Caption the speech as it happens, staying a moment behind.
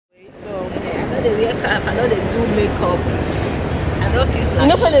know they wear cap, I know they do makeup. I don't feel like. You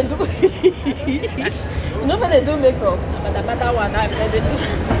know when they do. You know when they do makeup. But the better one, I feel they do.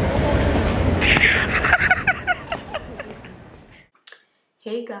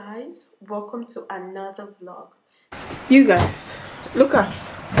 Hey guys, welcome to another vlog. You guys, look at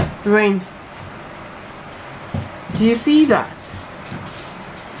rain. Do you see that?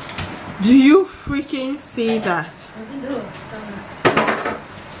 Do you freaking see that?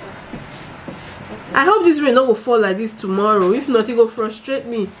 I hope this rain not will fall like this tomorrow. If not, it will frustrate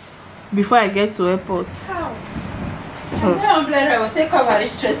me before I get to airport. How? I will take over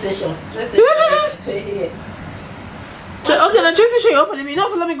this train station. Okay, the train station you open me.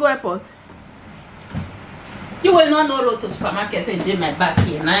 Not follow me go airport. You will not know road to supermarket and do my back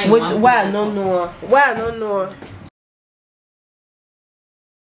here. Wait, why I don't know? Why I don't know?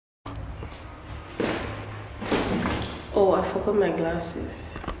 Oh, I forgot my glasses.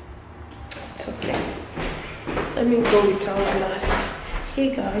 It's okay. Let me go without glasses.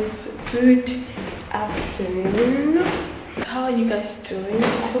 Hey guys, good afternoon. How are you guys doing?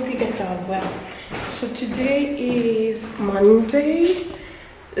 I hope you guys are well. So today is Monday,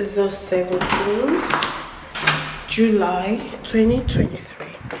 the 17th, July 2023.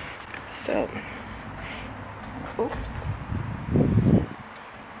 So, oops.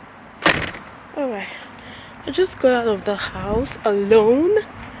 Alright. I just got out of the house alone.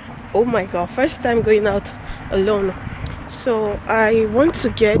 Oh my god, first time going out alone. So I want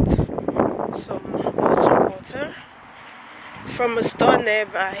to get some bottled water from a store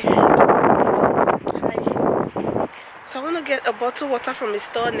nearby. Hi. So I want to get a bottled water from a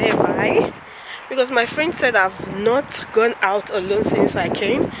store nearby because my friend said I've not gone out alone since I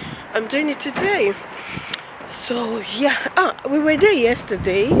came. I'm doing it today. So yeah, we were there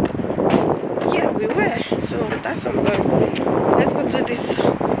yesterday. Yeah, we were. So that's what I'm going. Let's go do this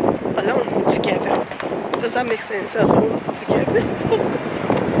alone together. Does that make sense? Alone together?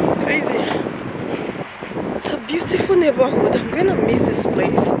 Crazy. It's a beautiful neighborhood. I'm gonna miss this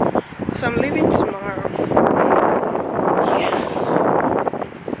place because I'm leaving tomorrow. Yeah.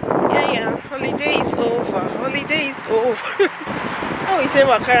 Holiday is over. Holiday is over. Oh, it's in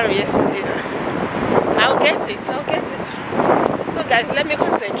Wakaram yesterday. I'll get it. So guys, let me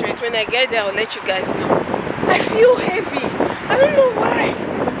concentrate. When I get there, I'll let you guys know. I feel heavy. I don't know why.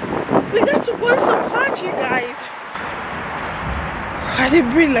 We got to burn some fat, you guys. I did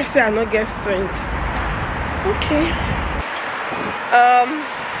breathe like say I not get strength. Okay.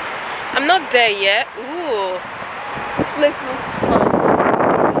 I'm not there yet. Ooh, this place looks fun.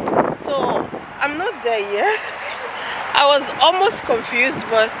 So I'm not there yet. I was almost confused,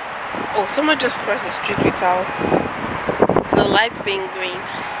 but oh, someone just crossed the street without the light being green.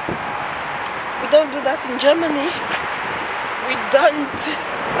 We don't do that in Germany. We don't.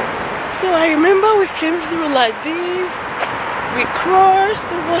 So I remember we came through like this. We crossed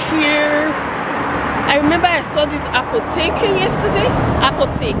over here. I remember I saw this apotheke yesterday.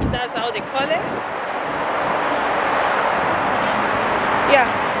 Apotheke, that's how they call it. Yeah.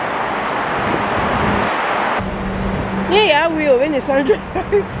 Yeah, we are when it's 100.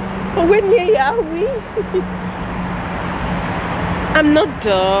 When are we? I'm not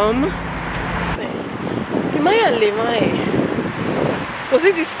dumb. Was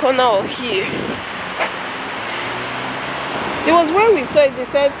it this corner or here? It was where we saw it. They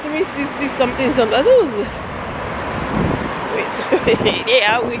said 360 something. I thought it was. Wait.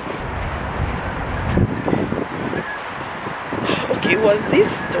 Yeah, we. Okay, it was this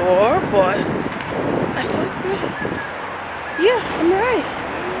store, but I thought so. Yeah, I'm right.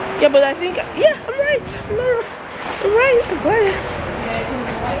 Yeah, but I think I'm right. I'm right. I got it.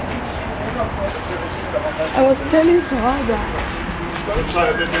 I was telling her that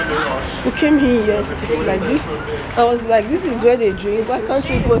we came here yesterday like this. I was like, this is where they drink. Why can't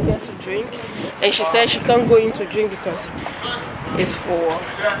we go there to drink? And she said she can't go in to drink because it's for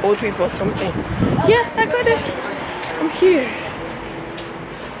old people or something. Yeah, I got it. I'm here.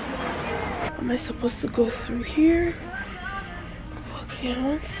 Am I supposed to go through here? Okay, I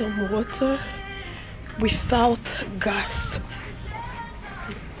want some water without gas.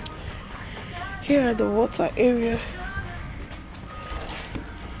 Here are the water area.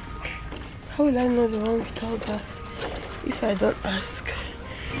 How will I know the one without gas if I don't ask?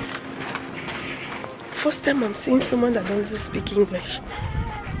 First time I'm seeing someone that doesn't speak English.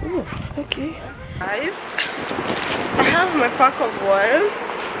 Oh, okay. Guys, I have my pack of water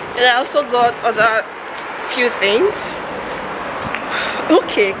and I also got other few things.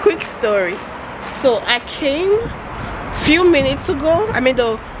 Okay, quick story. So I came few minutes ago. I mean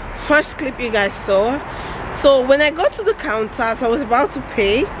the first clip you guys saw. So when I got to the counter, so I was about to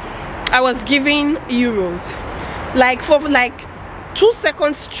pay, I was giving euros. Like for like 2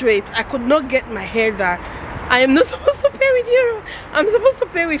 seconds straight, I could not get my head that I am not supposed to pay with euro. I'm supposed to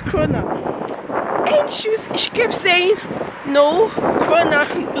pay with krona. And she kept saying no, krona,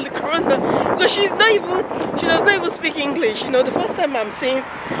 krona, because she does not even speak English. You know, the first time I'm seeing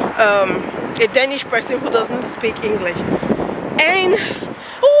a Danish person who doesn't speak English. And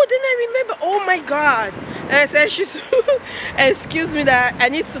oh, then I remember, oh my god, and I said, she's excuse me, that I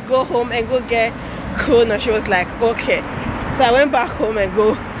need to go home and go get krona. She was like, okay. So I went back home and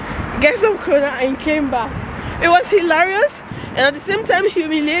go get some krona and came back. It was hilarious and at the same time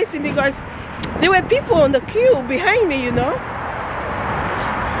humiliating, because there were people on the queue behind me, you know.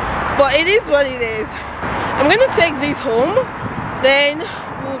 But it is what it is. I'm gonna take this home, then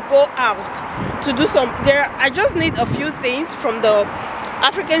we'll go out to do some I just need a few things from the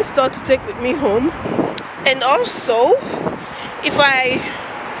African store to take with me home. And also, if I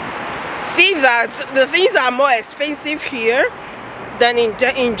see that the things are more expensive here than in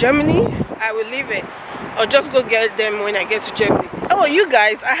Germany, I will leave it. I'll just go get them when I get to Germany. Oh, you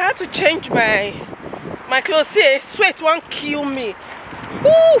guys, I had to change my clothes here. Sweat won't kill me.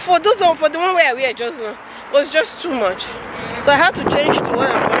 Ooh, for the one where I wear just now, was just too much. So I had to change to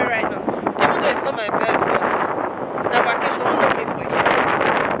what I'm wearing right now. Even though it's not my best, but the vacation will not be for you.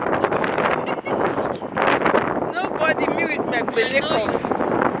 Nobody me with my belly cough.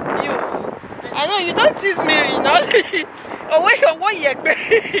 You. I know you don't tease me, you know. Oh wait, what yegbe?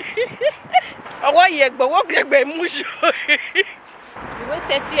 Oh what yegbe? What yegbe musho? Always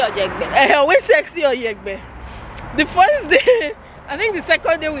sexy or yegbe? Always sexy or yegbe. The first day, I think the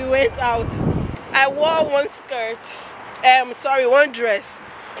second day we went out, I wore one skirt. Sorry, one dress.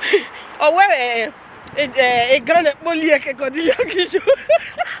 Oh where a gun at Dilias.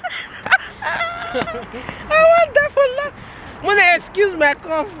 I want that for love. When I excuse my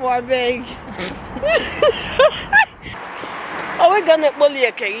cough for a beg. Oh, we're gonna bully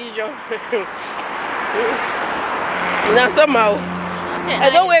a cage. Now somehow I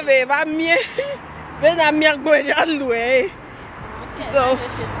don't know if I'm here. When I'm here going the other way. So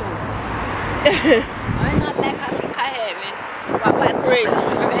I not like Africa here, man. What great.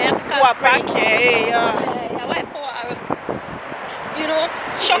 You know,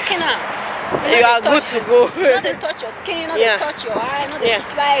 shocking her. You are good to go. Not to touch your skin, not to touch your eye, not to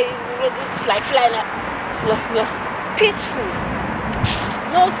fly, like peaceful.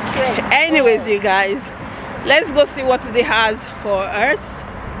 No stress. Anyways, you guys, let's go see what today has for us.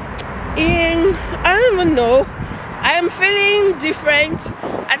 I don't even know. I am feeling different.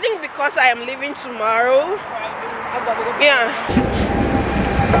 I think because I am leaving tomorrow. Yeah.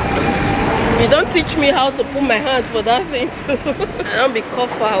 You don't teach me how to put my hand for that thing too. I don't be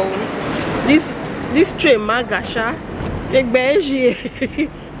careful. This tray magasha.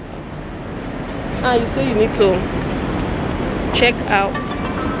 Ah, you say you need to check out. We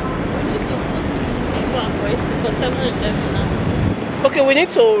need to put this one for 711 now. Okay, we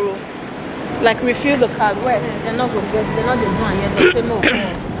need to like refill the card. Where? They're not gonna get. They're not the one yet. They say more.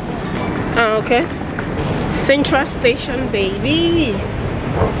 Ah, okay. Central Station, baby.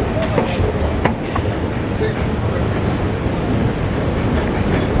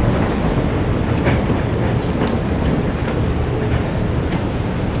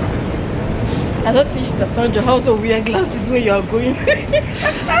 I don't teach the Sandra how to wear glasses when you are going.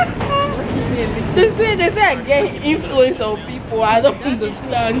 They say I get influence on people. I don't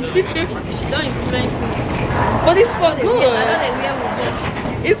understand. She don't influence me. But it's for good. I know they wear with them.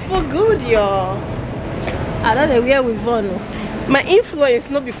 It's for good, y'all. I know they wear with fun. My influence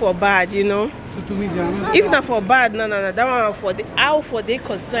not be for bad, you know. If not for bad, no. That one for the how for they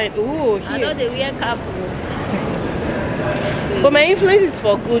concern. Oh, I know they wear cap. But my influence is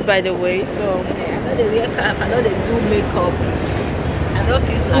for good, by the way. So I know they wear cap. I know they do makeup. I don't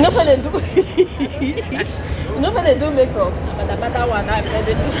feel like. You know what they do? You know what they do makeup? But the better one, I feel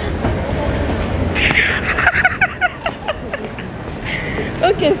they do.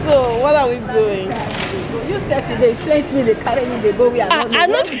 Okay, so what are we doing? You said they influence me, they carry me, they go where I don't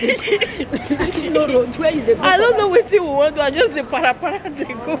know. I don't know what you want to. I just the para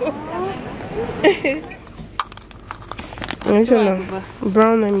they go.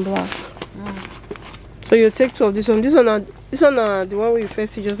 Brown and black. So you take 2 of this one. This one are the one we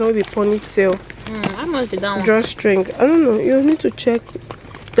first see, just not be ponytail. I must be down. Drawstring. I don't know. You need to check.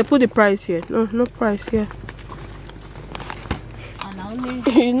 They put the price here. No price here.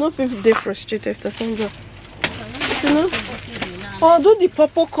 You know, if they frustrated, Sandra. You know? Oh, do the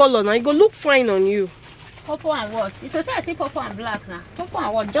purple color now. It go look fine on you. Purple and what? It's also I see purple and black now. Purple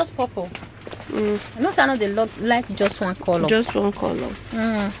and what? Just purple. I know they like just one color. Just one color.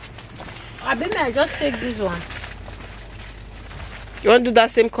 I bet I just take this one. You want to do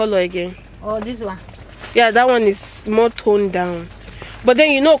that same color again? Or this one? Yeah, that one is more toned down. But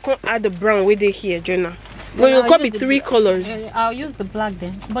then you know, can't add the brown with it here, Jonah. When you could be 3 colors. I'll use the black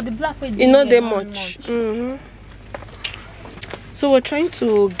then. But the black will you know they much. So we're trying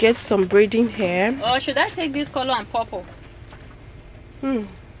to get some braiding hair. Or should I take this color and purple?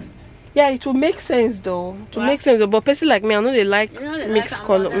 Yeah, it will make sense though. To make sense though. But person like me, I know they like mixed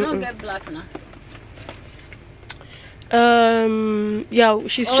color. They don't get black now. Yeah,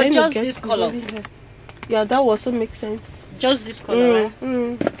 she's trying just to get this color. Yeah, that also makes sense. Just this color,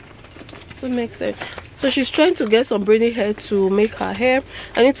 right? So makes sense. So she's trying to get some braiding hair to make her hair.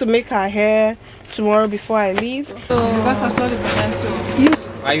 I need to make her hair tomorrow before I leave. So, because I saw the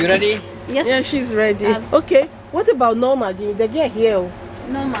potential. Are you ready? Yes. Yeah, she's ready. Okay. What about Norma? They get here.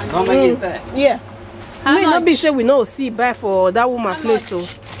 Norma is there. Yeah. How May not be much? say we know see buy for that woman place. So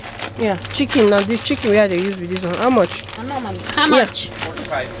yeah, chicken. Now this chicken where they use with this one. How much? How much?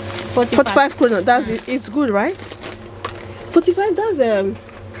 45. 45 kroner. That's it. It's good, right? 45. That's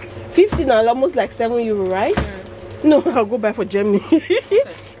 50 now, almost like €7, right? No, I'll go back for Germany.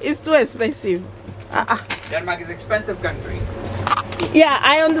 It's too expensive. Denmark is an expensive country. Yeah,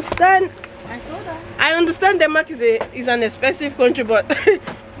 I understand. I told her. I understand Denmark is an expensive country, but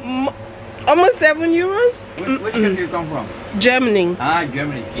almost €7. Which country you come from? Germany. Ah,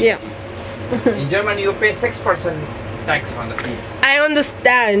 Germany. Yeah. In Germany, you pay 6% tax on the food. I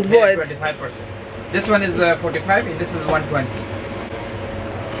understand, Here but 25%. This one is 45, and this is 120.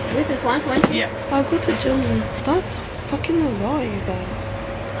 This is 120? Yeah. I'll go to Germany. That's fucking a lot, you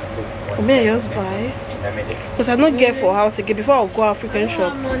guys. I may just buy. Because I not get for house again before I'll go African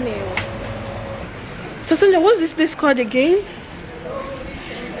shop. So Sandra, what's this place called again?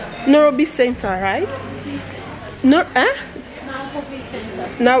 Nairobi Center, right? No,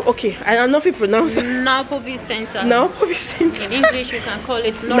 Now, okay, I don't know if you pronounce it. Nairobi Center. Nairobi Center. In English, you can call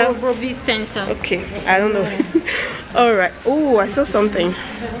it Nairobi Center. Okay, I don't know. All right. Oh, I saw something.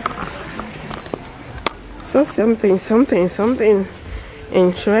 Saw something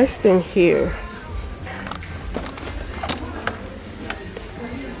interesting here.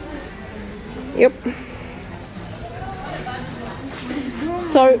 Yep.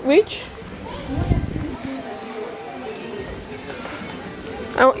 Sorry, which?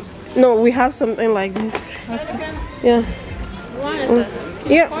 Oh, no, we have something like this. Okay. Yeah.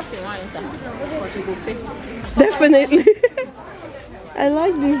 Yeah. Definitely. I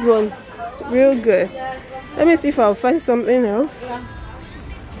like this one. Real good. Let me see if I'll find something else.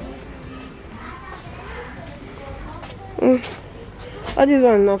 Oh, this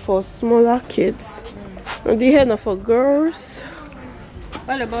one not for smaller kids. No, the hair not for girls.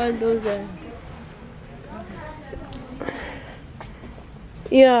 What about those?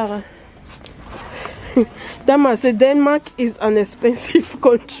 Yeah. That man said Denmark is an expensive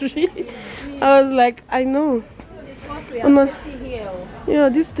country. I was like, I know. Oh, no. Yeah,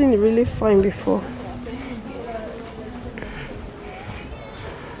 this thing really fine before.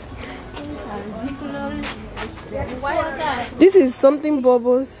 This is something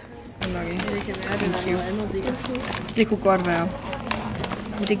bubbles. Det kunne godt være.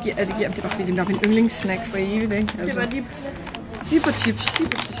 Men det var fordi det var min yndlingssnack for evigt, ikke? Altså, chips.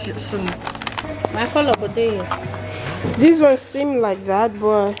 Sådan. My color for this. This one seem like that,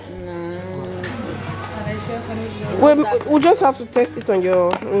 but we'll just have to test it on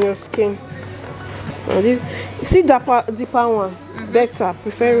your skin. See that deeper one, better,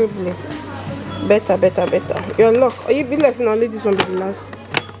 preferably. Better. Your luck. Or you be less and only this one be the last.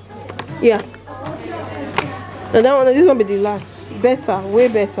 Yeah. And that one, this one be the last. Better, way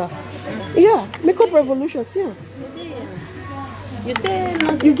better. Yeah, makeup revolutions. Yeah. You say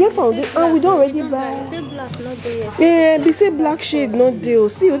not. You get from we don't already buy. You say black, not there. Yeah, they say black shade, not deal.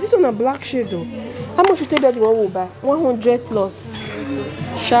 See, this one a black shade though. How much you take that one will buy? 100 plus.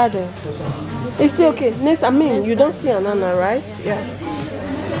 Shadow. They say okay. Next, I mean, you don't see Anana, right? Yeah.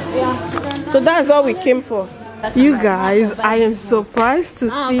 So that's all we came for. You guys, I am surprised to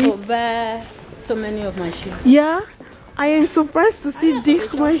see. Buy so many of my shoes. Yeah, I am surprised to see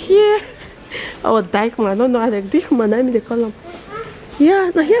Dickman here. Oh, Dickman, I don't know how they Dickman. I mean they call them.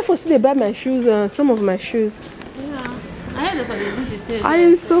 Yeah, now here for see they buy my shoes. Some of my shoes. Yeah, I heard about I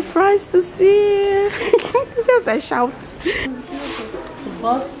am surprised to see. Just a shout.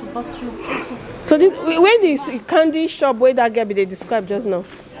 So this when this candy shop where that girl be they describe just now.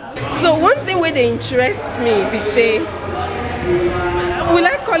 So one thing where they interest me, we say, will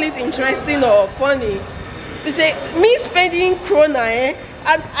I call it interesting or funny? We say me spending krona,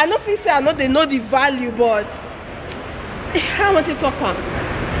 I don't feel say I know they know the value, but I want to talk on.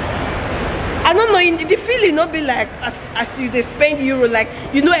 I don't know, the feeling not be like as you they spend euro, like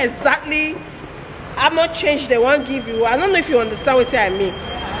you know exactly how much change they want give you. I don't know if you understand what I mean.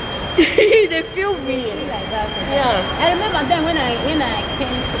 They feel weird. Like that. Yeah. I remember then when I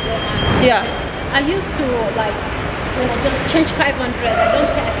came to Ghana. Yeah. I used to like when I just change 500. I don't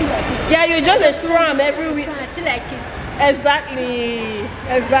care. I feel like it's. Yeah, you just throw them every week. I feel like it's. Exactly.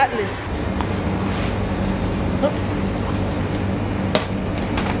 Exactly.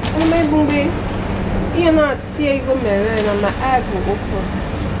 Oh my baby. You're not seeing go marry and my eye will open.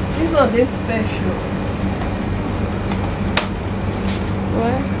 This one is special.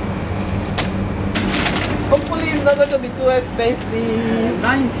 What? Hopefully it's not going to be too expensive.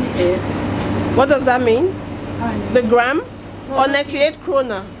 98. What does that mean? The gram? Or 98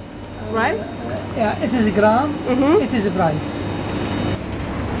 krona, right? Yeah, it is a gram. Mm-hmm. It is a price.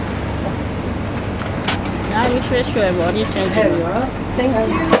 Now which way should I body change Here it? you are. Thank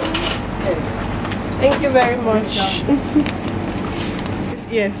you. Thank you very much.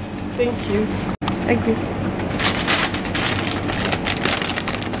 Yes, thank you. Thank you.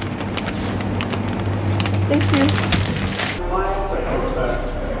 Thank you.